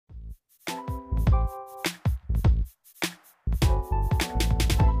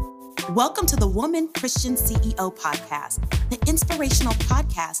Welcome to the Woman Christian CEO podcast, the inspirational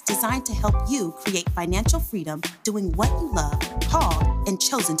podcast designed to help you create financial freedom doing what you love, called, and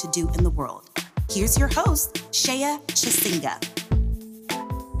chosen to do in the world. Here's your host, Sheya Chisenga.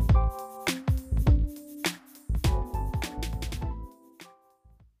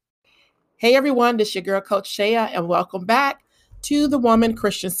 Hey everyone, this is your girl, Coach Sheya, and welcome back to the Woman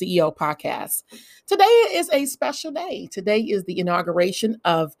Christian CEO podcast. Today is a special day. Today is the inauguration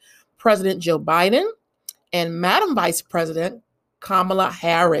of President Joe Biden and Madam Vice President Kamala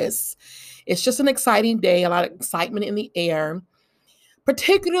Harris. It's just an exciting day, a lot of excitement in the air,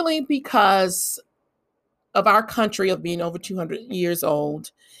 particularly because of our country of being over 200 years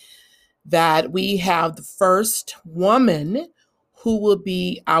old, that we have the first woman who will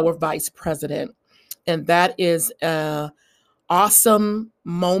be our vice president. And that is an awesome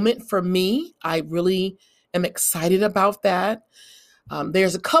moment for me. I really am excited about that.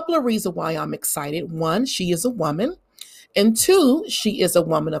 There's a couple of reasons why I'm excited. One, she is a woman. And two, she is a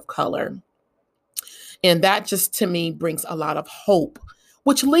woman of color. And that just to me brings a lot of hope,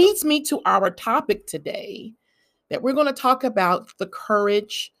 which leads me to our topic today that we're going to talk about: the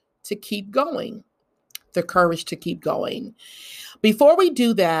courage to keep going. The courage to keep going. Before we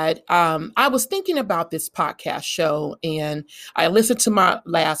do that, I was thinking about this podcast show, and I listened to my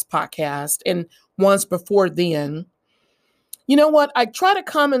last podcast and ones before then. You know what? I try to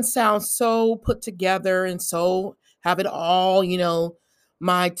come and sound so put together and so have it all,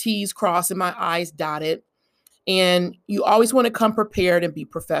 my T's crossed and my I's dotted. And you always want to come prepared and be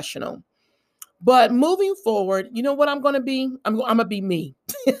professional. But moving forward, you know what I'm going to be? I'm going to be me.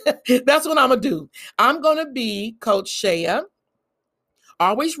 That's what I'm going to do. I'm going to be Coach Sheya,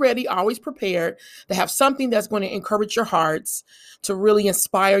 always ready, always prepared to have something that's going to encourage your hearts, to really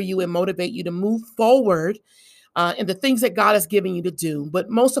inspire you and motivate you to move forward in the things that God has given you to do. But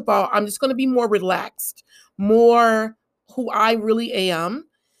most of all, I'm just going to be more relaxed, more who I really am.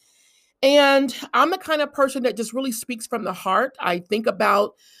 And I'm the kind of person that just really speaks from the heart. I think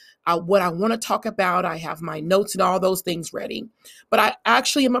about what I want to talk about. I have my notes and all those things ready. But I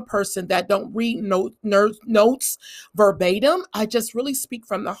actually am a person that don't read notes verbatim. I just really speak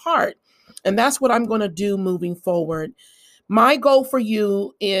from the heart. And that's what I'm going to do moving forward. My goal for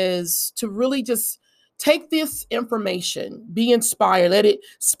you is to really just take this information, be inspired, let it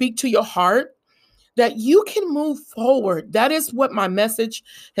speak to your heart, that you can move forward. That is what my message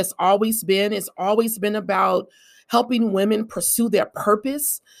has always been. It's always been about helping women pursue their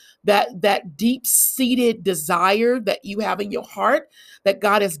purpose, that deep-seated desire that you have in your heart, that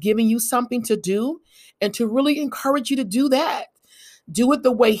God has given you something to do, and to really encourage you to do that. Do it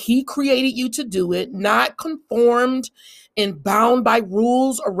the way He created you to do it, not conformed and bound by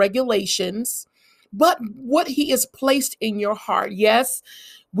rules or regulations, but what He has placed in your heart. Yes,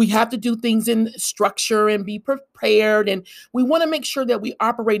 we have to do things in structure and be prepared, and we want to make sure that we're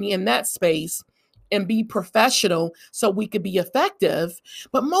operating in that space and be professional so we could be effective,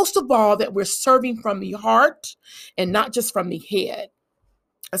 but most of all, that we're serving from the heart and not just from the head.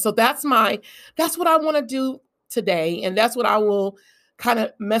 And so that's what I want to do today. And that's what I will kind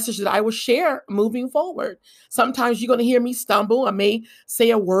of message that I will share moving forward. Sometimes you're going to hear me stumble. I may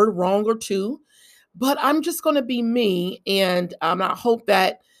say a word wrong or two, but I'm just going to be me. And I hope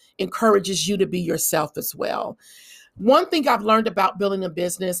that encourages you to be yourself as well. One thing I've learned about building a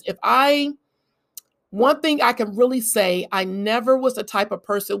business, one thing I can really say, I never was the type of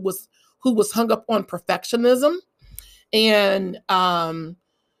person who was hung up on perfectionism. And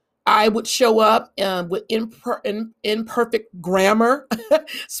I would show up with imperfect grammar,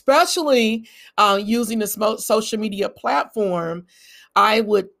 especially using the social media platform. I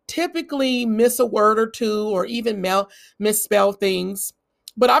would typically miss a word or two or even misspell things.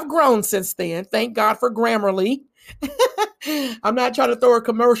 But I've grown since then. Thank God for Grammarly. I'm not trying to throw a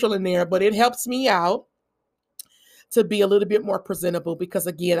commercial in there, but it helps me out to be a little bit more presentable because,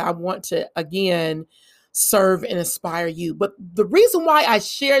 again, I want to, serve and inspire you. But the reason why I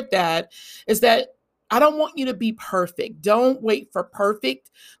shared that is that I don't want you to be perfect. Don't wait for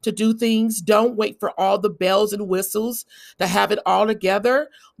perfect to do things. Don't wait for all the bells and whistles to have it all together.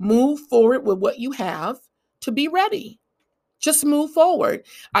 Move forward with what you have to be ready. Just move forward.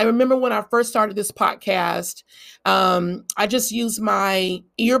 I remember when I first started this podcast, I just used my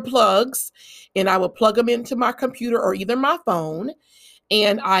earplugs and I would plug them into my computer or either my phone,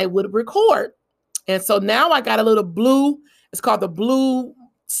 and I would record. And so now I got a little it's called the Blue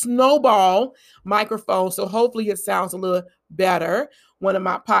Snowball microphone. So hopefully it sounds a little better. One of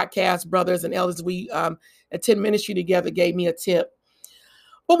my podcast brothers and elders, we attend ministry together, gave me a tip.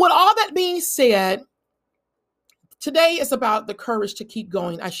 But with all that being said, Today is about the courage to keep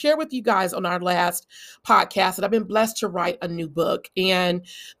going. I shared with you guys on our last podcast that I've been blessed to write a new book. And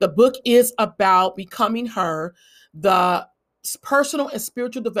the book is about becoming her, the personal and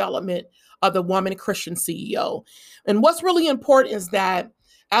spiritual development of the woman Christian CEO. And what's really important is that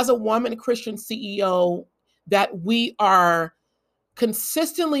as a woman Christian CEO, that we are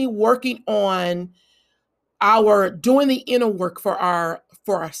consistently working on doing the inner work for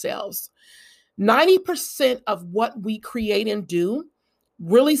ourselves. 90% of what we create and do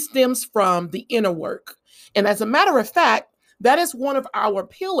really stems from the inner work. And as a matter of fact, that is one of our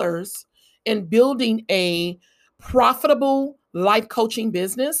pillars in building a profitable life coaching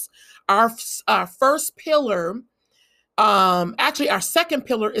business. Our first pillar, actually our second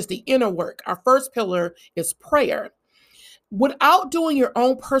pillar is the inner work. Our first pillar is prayer. Without doing your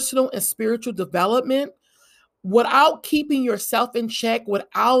own personal and spiritual development, without keeping yourself in check,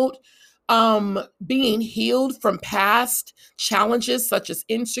 without being healed from past challenges such as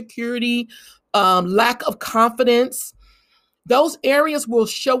insecurity, lack of confidence, those areas will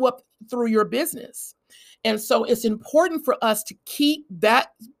show up through your business. And so it's important for us to keep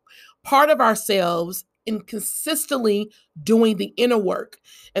that part of ourselves in consistently doing the inner work.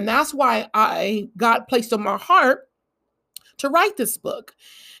 And that's why God placed on my heart to write this book.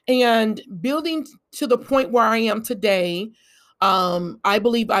 And building to the point where I am today, I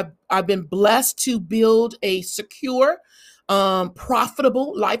believe I've been blessed to build a secure,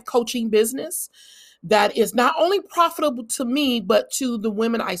 profitable life coaching business that is not only profitable to me, but to the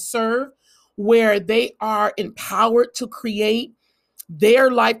women I serve, where they are empowered to create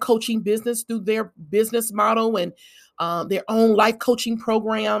their life coaching business through their business model and their own life coaching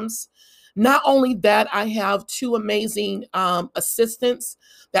programs. Not only that, I have two amazing assistants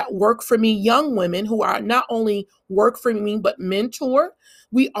that work for me, young women who are not only work for me, but mentor.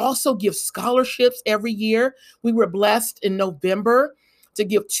 We also give scholarships every year. We were blessed in November to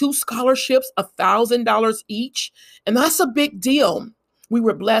give 2 scholarships, $1,000 each. And that's a big deal. We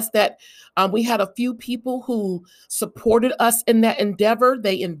were blessed that we had a few people who supported us in that endeavor.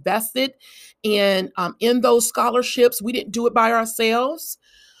 They invested in those scholarships. We didn't do it by ourselves.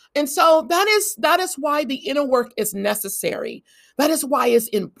 And so that is why the inner work is necessary. That is why it's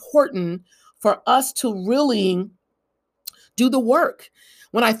important for us to really do the work.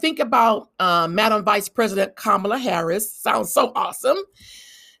 When I think about Madam Vice President Kamala Harris, sounds so awesome.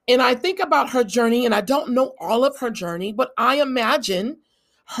 And I think about her journey, and I don't know all of her journey, but I imagine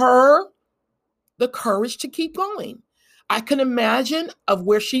her the courage to keep going. I can imagine of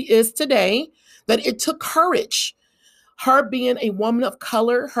where she is today, that it took courage. Her being a woman of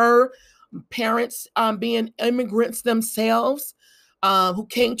color, her parents being immigrants themselves, who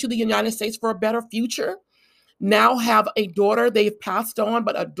came to the United States for a better future, now have a daughter. They've passed on,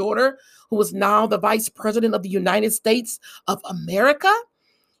 but a daughter who is now the Vice President of the United States of America.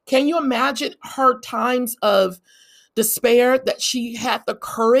 Can you imagine her times of despair, that she had the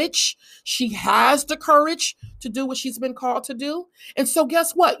courage? She has the courage to do what she's been called to do. And so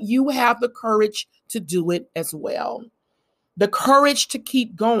guess what? You have the courage to do it as well. The courage to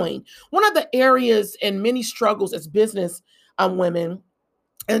keep going. One of the areas and many struggles as business women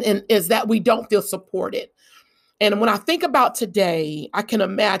and is that we don't feel supported. And when I think about today,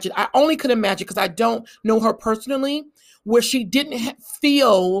 I only can imagine because I don't know her personally, where she didn't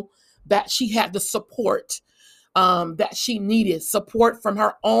feel that she had the support that she needed, support from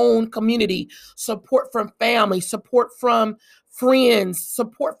her own community, support from family, support from friends,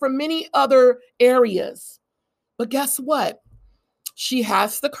 support from many other areas. But guess what? She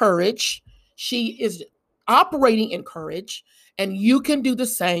has the courage. She is operating in courage, and you can do the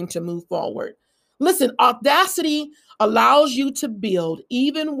same to move forward. Listen, Audacity allows you to build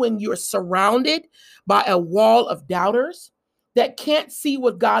even when you're surrounded by a wall of doubters that can't see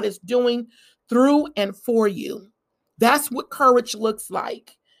what God is doing through and for you. That's what courage looks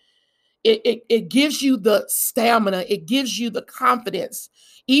like. It gives you the stamina. It gives you the confidence.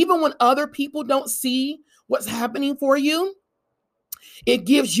 Even when other people don't see what's happening for you, it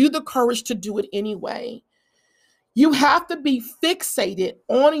gives you the courage to do it anyway. You have to be fixated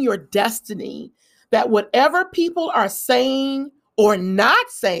on your destiny, that whatever people are saying or not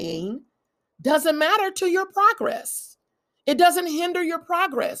saying doesn't matter to your progress. It doesn't hinder your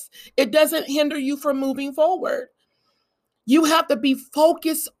progress. It doesn't hinder you from moving forward. You have to be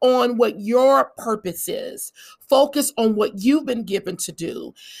focused on what your purpose is. Focus on what you've been given to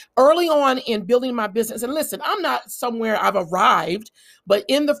do. Early on in building my business, and listen, I'm not somewhere I've arrived, but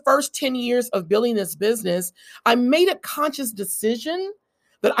in the first 10 years of building this business, I made a conscious decision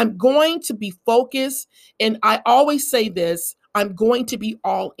that I'm going to be focused. And I always say this, I'm going to be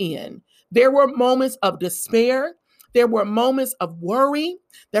all in. There were moments of despair. There were moments of worry.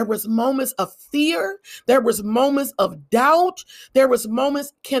 There was moments of fear. There was moments of doubt. There was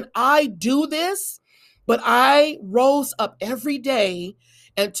moments, can I do this? But I rose up every day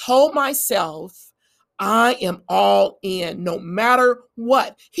and told myself, I am all in no matter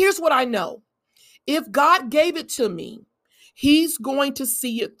what. Here's what I know. If God gave it to me, he's going to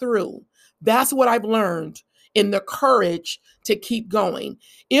see it through. That's what I've learned in the courage to keep going.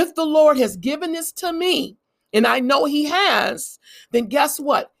 If the Lord has given this to me, and I know he has, then guess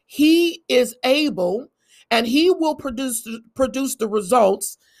what? He is able, and he will produce the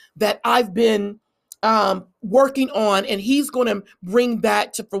results that I've been working on, and he's going to bring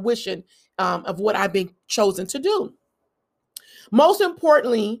that to fruition of what I've been chosen to do. Most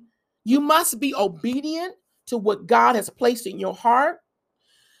importantly, you must be obedient to what God has placed in your heart.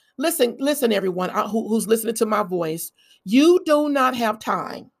 Listen, everyone who's listening to my voice. You do not have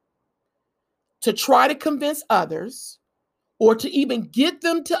time to try to convince others or to even get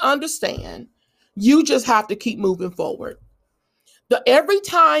them to understand. You just have to keep moving forward. Every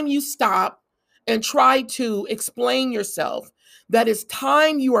time you stop and try to explain yourself, that is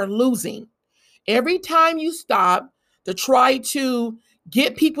time you are losing. Every time you stop to try to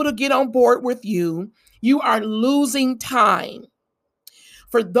get people to get on board with you, you are losing time.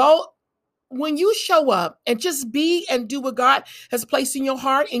 When you show up and just be and do what God has placed in your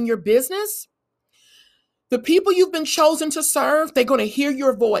heart in your business, the people you've been chosen to serve, they're going to hear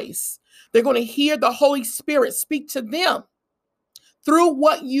your voice. They're going to hear the Holy Spirit speak to them through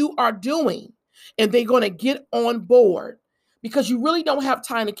what you are doing, and they're going to get on board because you really don't have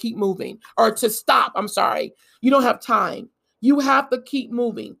time to keep moving or to stop. I'm sorry. You don't have time. You have to keep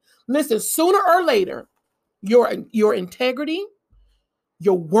moving. Listen, sooner or later, your integrity,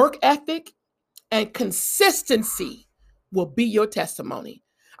 your work ethic, and consistency will be your testimony.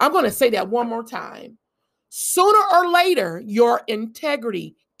 I'm going to say that one more time. Sooner or later, your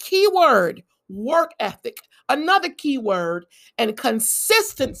integrity, keyword, work ethic, another keyword, and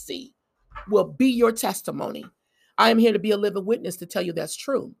consistency will be your testimony. I am here to be a living witness to tell you that's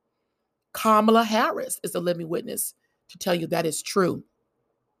true. Kamala Harris is a living witness to tell you that is true.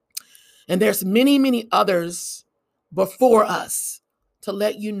 And there's many, many others before us to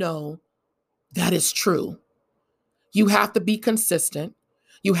let you know that is true. You have to be consistent.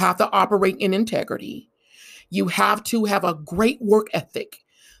 You have to operate in integrity. You have to have a great work ethic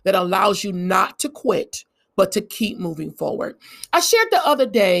that allows you not to quit, but to keep moving forward. I shared the other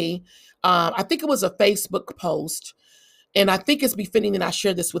day, I think it was a Facebook post, and I think it's befitting that I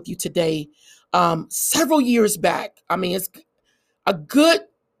share this with you today. Several years back, I mean, it's a good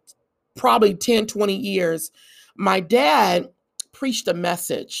probably 10, 20 years, my dad preached a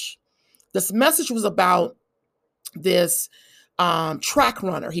message. This message was about this track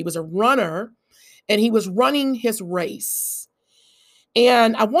runner. He was a runner, and he was running his race.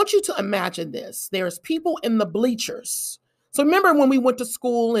 And I want you to imagine this. There's people in the bleachers. So remember when we went to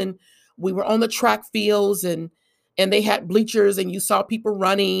school and we were on the track fields and they had bleachers and you saw people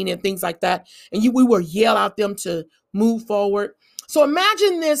running and things like that. And we would yell at them to move forward. So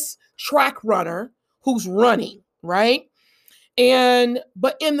imagine this track runner who's running, right?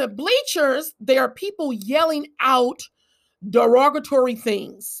 But in the bleachers, there are people yelling out derogatory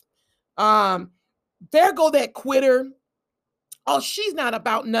things. There go that quitter. Oh, she's not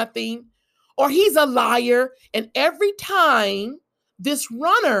about nothing. Or he's a liar. And every time this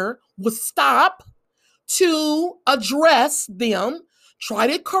runner would stop to address them, try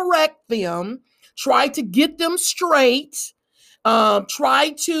to correct them, try to get them straight,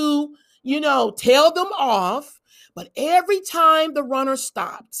 try to, tell them off. But every time the runner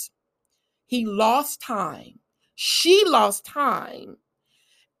stopped, he lost time. She lost time.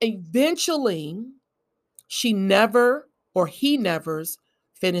 Eventually, he never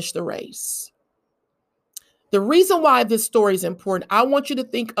finished the race. The reason why this story is important, I want you to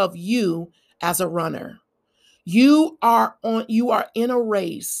think of you as a runner. You are in a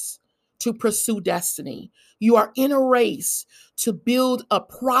race to pursue destiny. You are in a race to build a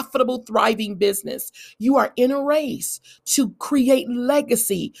profitable, thriving business. You are in a race to create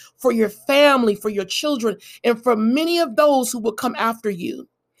legacy for your family, for your children, and for many of those who will come after you.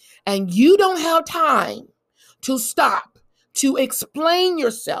 And you don't have time to stop, to explain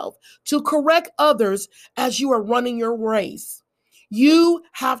yourself, to correct others as you are running your race. You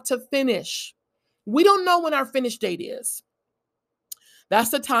have to finish. We don't know when our finish date is.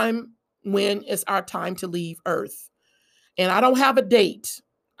 That's the time when it's our time to leave Earth. And I don't have a date.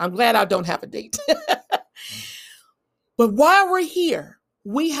 I'm glad I don't have a date. But while we're here,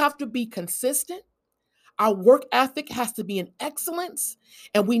 we have to be consistent. Our work ethic has to be in excellence,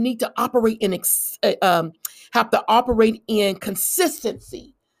 and we need to operate in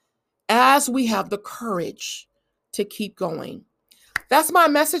consistency as we have the courage to keep going. That's my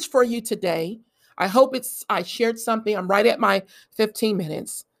message for you today. I hope I shared something. I'm right at my 15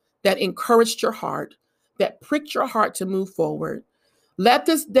 minutes that encouraged your heart, that pricked your heart to move forward. Let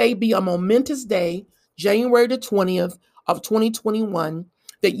this day be a momentous day, January the 20th of 2021,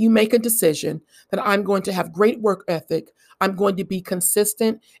 that you make a decision that I'm going to have great work ethic. I'm going to be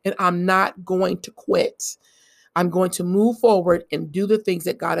consistent, and I'm not going to quit. I'm going to move forward and do the things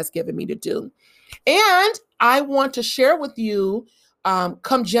that God has given me to do. And I want to share with you,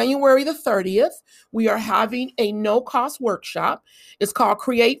 come January the 30th, we are having a no-cost workshop. It's called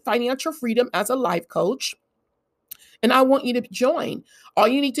Create Financial Freedom as a Life Coach. And I want you to join. All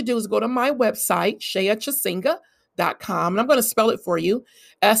you need to do is go to my website, sheyachisenga.com. And I'm going to spell it for you,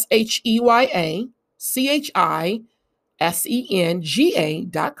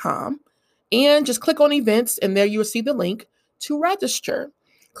 SheyaAtterberry-Chisenga.com. And just click on events, and there you'll see the link to register.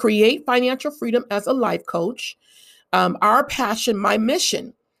 Create Financial Freedom as a Life Coach. Our passion, my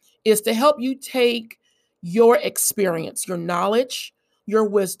mission, is to help you take your experience, your knowledge, your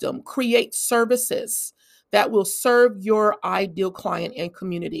wisdom, create services that will serve your ideal client and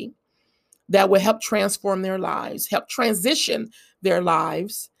community, that will help transform their lives, help transition their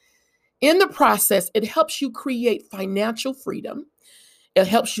lives. In the process, it helps you create financial freedom. It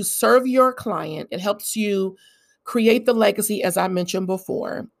helps you serve your client. It helps you create the legacy, as I mentioned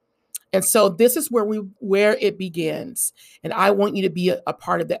before. And so this is where it begins. And I want you to be a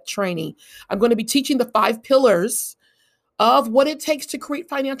part of that training. I'm going to be teaching the 5 pillars of what it takes to create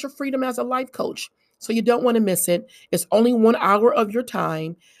financial freedom as a life coach. So you don't want to miss it. It's only 1 hour of your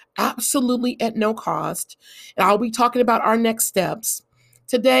time, absolutely at no cost. And I'll be talking about our next steps.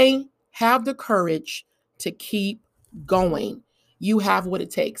 Today, have the courage to keep going. You have what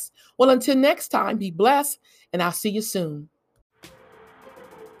it takes. Well, until next time, be blessed, and I'll see you soon.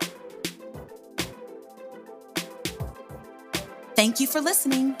 Thank you for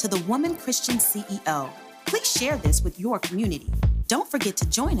listening to The Woman Christian CEO. Please share this with your community. Don't forget to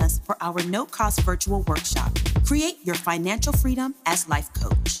join us for our no-cost virtual workshop, Create Your Financial Freedom as Life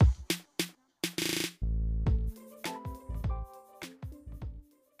Coach.